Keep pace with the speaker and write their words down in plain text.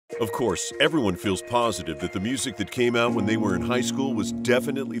Of course, everyone feels positive that the music that came out when they were in high school was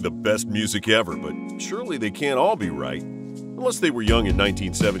definitely the best music ever, but surely they can't all be right. Unless they were young in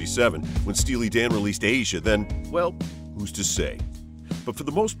 1977 when Steely Dan released Asia, then, well, who's to say? But for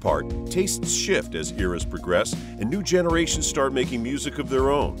the most part, tastes shift as eras progress and new generations start making music of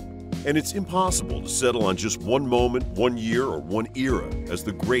their own. And it's impossible to settle on just one moment, one year, or one era as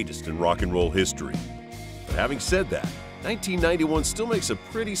the greatest in rock and roll history. But having said that, 1991 still makes a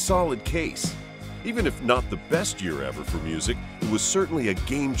pretty solid case. Even if not the best year ever for music, it was certainly a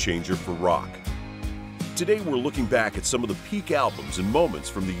game changer for rock. Today we're looking back at some of the peak albums and moments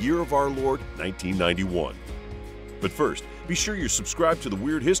from the year of our Lord, 1991. But first, be sure you're subscribed to the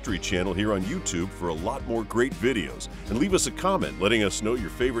Weird History channel here on YouTube for a lot more great videos, and leave us a comment letting us know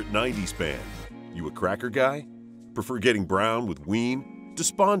your favorite 90s band. You a cracker guy? Prefer getting brown with Ween?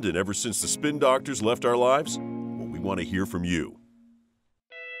 Despondent ever since the Spin Doctors left our lives? Well, we want to hear from you.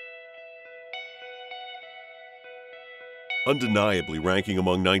 Undeniably ranking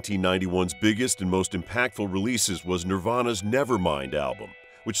among 1991's biggest and most impactful releases was Nirvana's Nevermind album,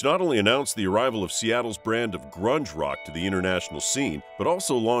 which not only announced the arrival of Seattle's brand of grunge rock to the international scene, but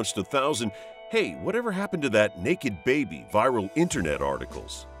also launched 1,000 "Hey, whatever happened to that naked baby?" viral internet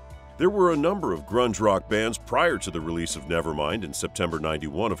articles. There were a number of grunge rock bands prior to the release of Nevermind in September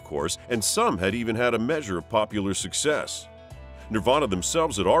 '91, of course, and some had even had a measure of popular success. Nirvana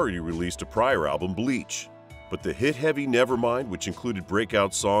themselves had already released a prior album, Bleach. But the hit-heavy Nevermind, which included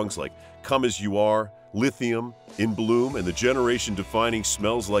breakout songs like Come As You Are, Lithium, In Bloom, and the generation-defining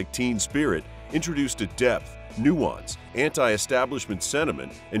Smells Like Teen Spirit, introduced a depth, nuance, anti-establishment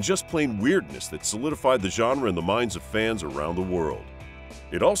sentiment, and just plain weirdness that solidified the genre in the minds of fans around the world.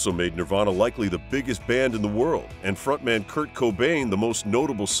 It also made Nirvana likely the biggest band in the world, and frontman Kurt Cobain the most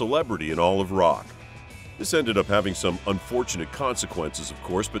notable celebrity in all of rock. This ended up having some unfortunate consequences, of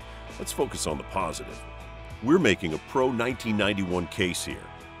course, but let's focus on the positive. We're making a pro-1991 case here.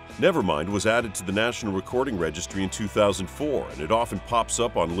 Nevermind was added to the National Recording Registry in 2004, and it often pops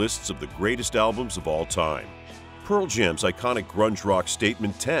up on lists of the greatest albums of all time. Pearl Jam's iconic grunge rock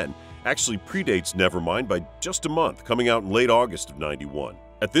statement 10 actually predates Nevermind by just a month, coming out in late August of '91.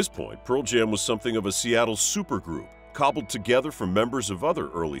 At this point, Pearl Jam was something of a Seattle supergroup, cobbled together from members of other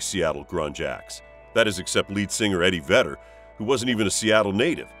early Seattle grunge acts. That is, except lead singer Eddie Vedder, who wasn't even a Seattle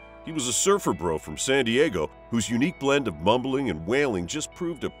native. He was a surfer bro from San Diego whose unique blend of mumbling and wailing just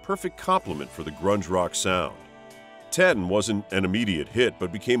proved a perfect complement for the grunge rock sound. 10 wasn't an immediate hit,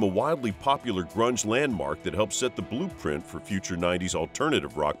 but became a wildly popular grunge landmark that helped set the blueprint for future 90s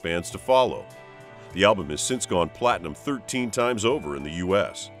alternative rock bands to follow. The album has since gone platinum 13 times over in the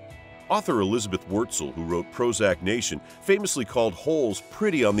US. Author Elizabeth Wurtzel, who wrote Prozac Nation, famously called Holes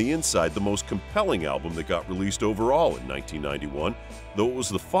Pretty on the Inside the most compelling album that got released overall in 1991, though it was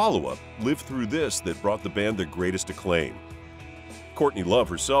the follow-up, Live Through This, that brought the band their greatest acclaim. Courtney Love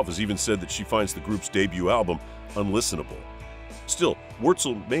herself has even said that she finds the group's debut album unlistenable. Still,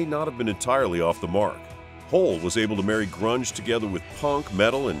 Wurtzel may not have been entirely off the mark. Hole was able to marry grunge together with punk,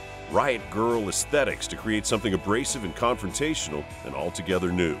 metal, and riot girl aesthetics to create something abrasive and confrontational and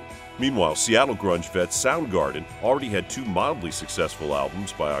altogether new. Meanwhile, Seattle grunge vet Soundgarden already had two mildly successful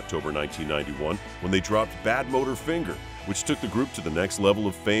albums by October 1991 when they dropped Bad Motor Finger, which took the group to the next level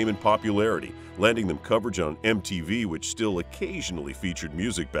of fame and popularity, landing them coverage on MTV, which still occasionally featured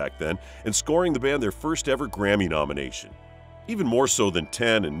music back then, and scoring the band their first ever Grammy nomination. Even more so than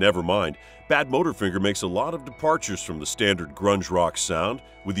 10 and Nevermind, Bad Motorfinger makes a lot of departures from the standard grunge rock sound,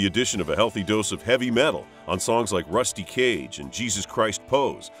 with the addition of a healthy dose of heavy metal on songs like Rusty Cage and Jesus Christ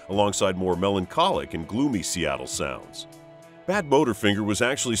Pose, alongside more melancholic and gloomy Seattle sounds. Bad Motorfinger was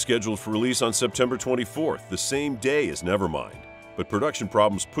actually scheduled for release on September 24th, the same day as Nevermind, but production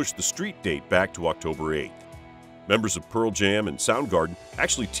problems pushed the street date back to October 8th. Members of Pearl Jam and Soundgarden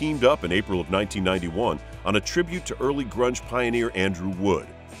actually teamed up in April of 1991 on a tribute to early grunge pioneer Andrew Wood,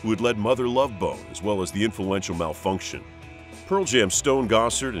 who had led Mother Love Bone as well as the influential Malfunction. Pearl Jam's Stone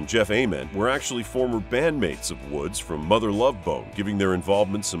Gossard and Jeff Ament were actually former bandmates of Wood's from Mother Love Bone, giving their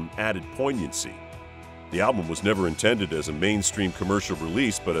involvement some added poignancy. The album was never intended as a mainstream commercial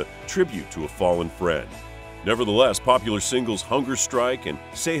release, but a tribute to a fallen friend. Nevertheless, popular singles Hunger Strike and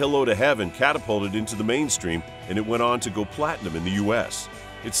Say Hello to Heaven catapulted into the mainstream, and it went on to go platinum in the US.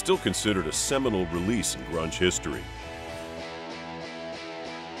 It's still considered a seminal release in grunge history.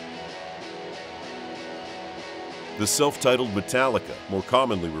 The self-titled Metallica, more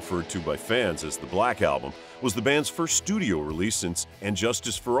commonly referred to by fans as the Black Album, was the band's first studio release since And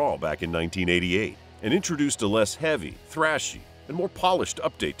Justice for All back in 1988, and introduced a less heavy, thrashy, and more polished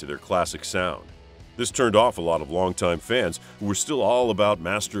update to their classic sound. This turned off a lot of longtime fans who were still all about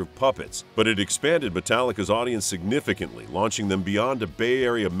Master of Puppets, but it expanded Metallica's audience significantly, launching them beyond a Bay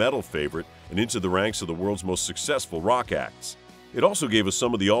Area metal favorite and into the ranks of the world's most successful rock acts. It also gave us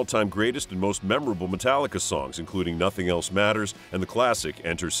some of the all-time greatest and most memorable Metallica songs, including Nothing Else Matters and the classic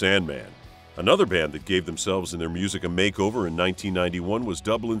Enter Sandman. Another band that gave themselves and their music a makeover in 1991 was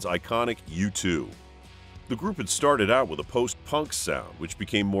Dublin's iconic U2. The group had started out with a post-punk sound, which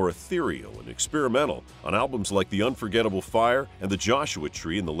became more ethereal and experimental on albums like The Unforgettable Fire and The Joshua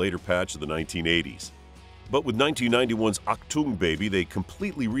Tree in the later patch of the 1980s. But with 1991's Achtung Baby, they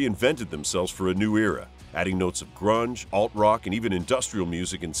completely reinvented themselves for a new era, adding notes of grunge, alt-rock, and even industrial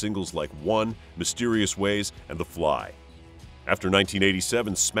music in singles like One, Mysterious Ways, and The Fly. After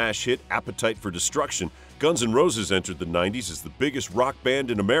 1987's smash hit Appetite for Destruction, Guns N' Roses entered the 90s as the biggest rock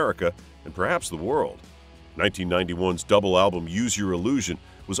band in America and perhaps the world. 1991's double album Use Your Illusion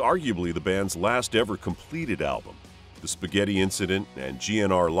was arguably the band's last ever completed album. The Spaghetti Incident and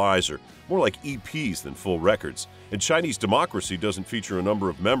GNR Lies are more like EPs than full records, and Chinese Democracy doesn't feature a number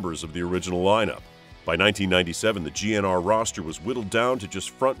of members of the original lineup. By 1997, the GNR roster was whittled down to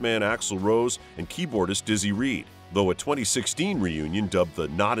just frontman Axl Rose and keyboardist Dizzy Reed, though a 2016 reunion dubbed the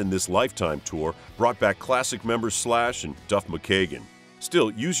Not in This Lifetime Tour brought back classic members Slash and Duff McKagan.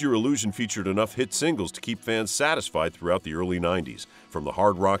 Still, Use Your Illusion featured enough hit singles to keep fans satisfied throughout the early 90s, from the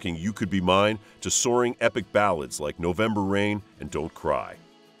hard-rocking You Could Be Mine to soaring epic ballads like November Rain and Don't Cry.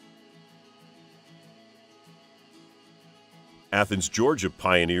 Athens, Georgia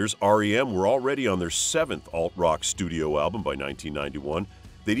pioneers REM were already on their 7th alt-rock studio album by 1991.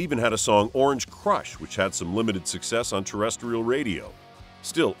 They'd even had a song Orange Crush, which had some limited success on terrestrial radio.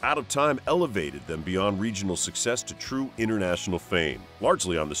 Still, Out of Time elevated them beyond regional success to true international fame,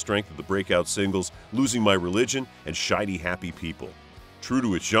 largely on the strength of the breakout singles Losing My Religion and Shiny Happy People. True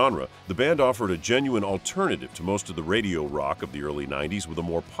to its genre, the band offered a genuine alternative to most of the radio rock of the early 90s with a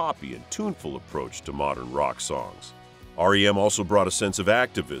more poppy and tuneful approach to modern rock songs. REM also brought a sense of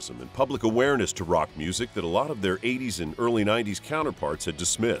activism and public awareness to rock music that a lot of their 80s and early 90s counterparts had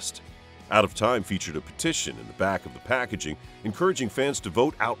dismissed. Out of Time featured a petition in the back of the packaging encouraging fans to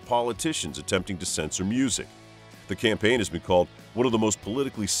vote out politicians attempting to censor music. The campaign has been called one of the most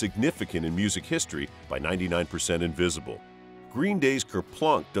politically significant in music history by 99% Invisible. Green Day's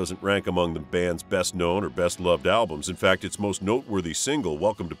Kerplunk doesn't rank among the band's best-known or best-loved albums. In fact, its most noteworthy single,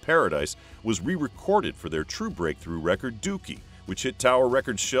 Welcome to Paradise, was re-recorded for their true breakthrough record, Dookie, which hit Tower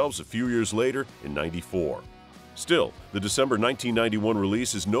Records shelves a few years later in '94. Still, the December 1991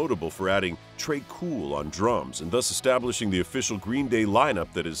 release is notable for adding Trey Cool on drums and thus establishing the official Green Day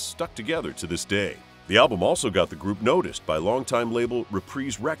lineup that is stuck together to this day. The album also got the group noticed by longtime label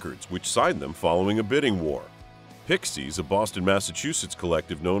Reprise Records, which signed them following a bidding war. Pixies, a Boston, Massachusetts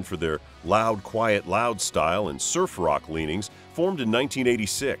collective known for their loud, quiet, loud style and surf rock leanings, formed in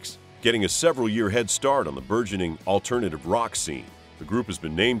 1986, getting a several-year head start on the burgeoning alternative rock scene. The group has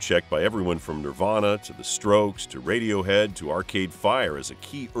been name-checked by everyone from Nirvana to The Strokes to Radiohead to Arcade Fire as a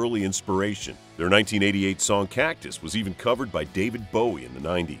key early inspiration. Their 1988 song Cactus was even covered by David Bowie in the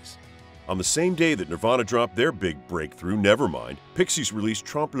 90s. On the same day that Nirvana dropped their big breakthrough, Nevermind, Pixies released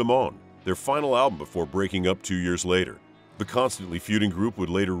Tremblement, their final album before breaking up 2 years later. The constantly feuding group would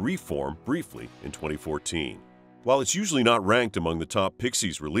later reform briefly in 2014. While it's usually not ranked among the top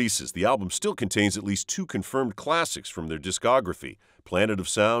Pixies releases, the album still contains at least 2 confirmed classics from their discography, Planet of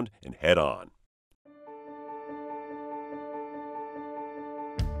Sound and Head On.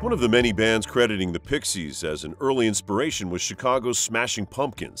 One of the many bands crediting the Pixies as an early inspiration was Chicago's Smashing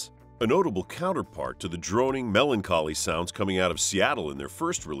Pumpkins. A notable counterpart to the droning, melancholy sounds coming out of Seattle in their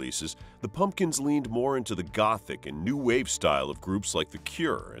first releases, the Pumpkins leaned more into the gothic and new wave style of groups like The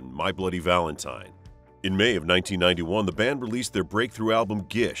Cure and My Bloody Valentine. In May of 1991, the band released their breakthrough album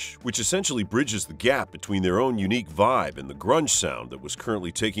Gish, which essentially bridges the gap between their own unique vibe and the grunge sound that was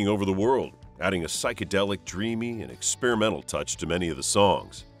currently taking over the world, adding a psychedelic, dreamy, and experimental touch to many of the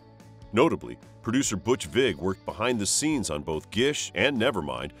songs. Notably, producer Butch Vig worked behind the scenes on both Gish and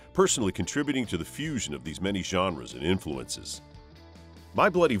Nevermind, personally contributing to the fusion of these many genres and influences. My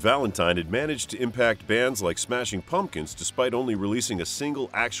Bloody Valentine had managed to impact bands like Smashing Pumpkins despite only releasing a single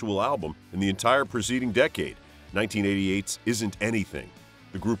actual album in the entire preceding decade, 1988's Isn't Anything.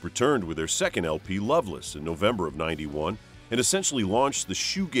 The group returned with their second LP, Loveless, in November of '91 and essentially launched the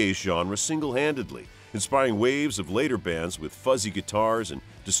shoegaze genre single-handedly, inspiring waves of later bands with fuzzy guitars and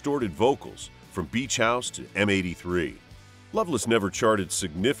distorted vocals, from Beach House to M83. Loveless never charted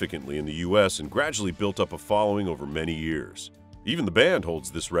significantly in the US and gradually built up a following over many years. Even the band holds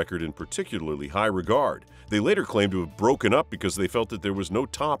this record in particularly high regard. They later claimed to have broken up because they felt that there was no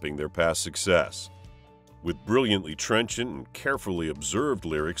topping their past success. With brilliantly trenchant and carefully observed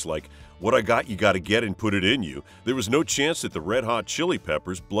lyrics like, "What I got you gotta get and put it in you," there was no chance that the Red Hot Chili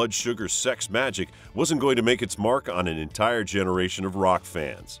Peppers' Blood Sugar Sex Magik wasn't going to make its mark on an entire generation of rock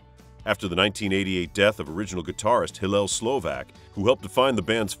fans. After the 1988 death of original guitarist Hillel Slovak, who helped define the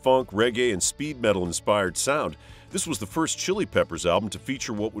band's funk, reggae, and speed metal-inspired sound, this was the first Chili Peppers album to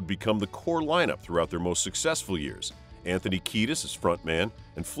feature what would become the core lineup throughout their most successful years. Anthony Kiedis as frontman,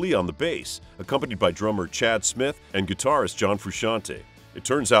 and Flea on the bass, accompanied by drummer Chad Smith and guitarist John Frusciante. It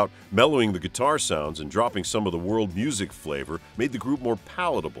turns out, mellowing the guitar sounds and dropping some of the world music flavor made the group more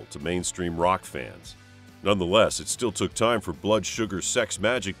palatable to mainstream rock fans. Nonetheless, it still took time for Blood Sugar Sex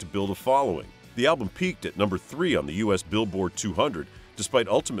Magik to build a following. The album peaked at number 3 on the US Billboard 200, despite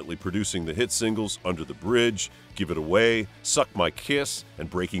ultimately producing the hit singles Under the Bridge, Give It Away, Suck My Kiss,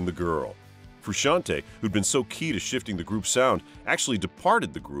 and Breaking the Girl. Frusciante, who'd been so key to shifting the group's sound, actually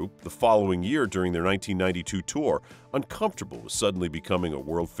departed the group the following year during their 1992 tour, uncomfortable with suddenly becoming a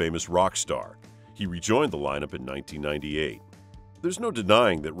world-famous rock star. He rejoined the lineup in 1998. There's no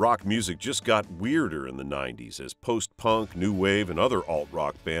denying that rock music just got weirder in the 90s as post-punk, new wave, and other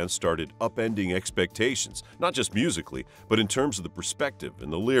alt-rock bands started upending expectations, not just musically, but in terms of the perspective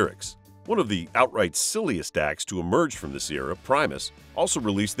and the lyrics. One of the outright silliest acts to emerge from this era, Primus, also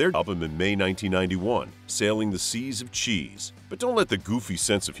released their album in May 1991, Sailing the Seas of Cheese. But don't let the goofy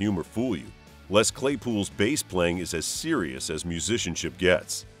sense of humor fool you. Les Claypool's bass playing is as serious as musicianship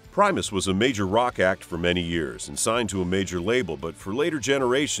gets. Primus was a major rock act for many years and signed to a major label, but for later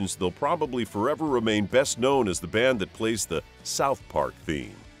generations they'll probably forever remain best known as the band that plays the South Park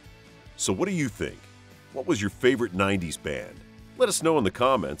theme. So what do you think? What was your favorite 90s band? Let us know in the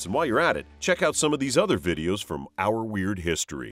comments, and while you're at it, check out some of these other videos from Our Weird History.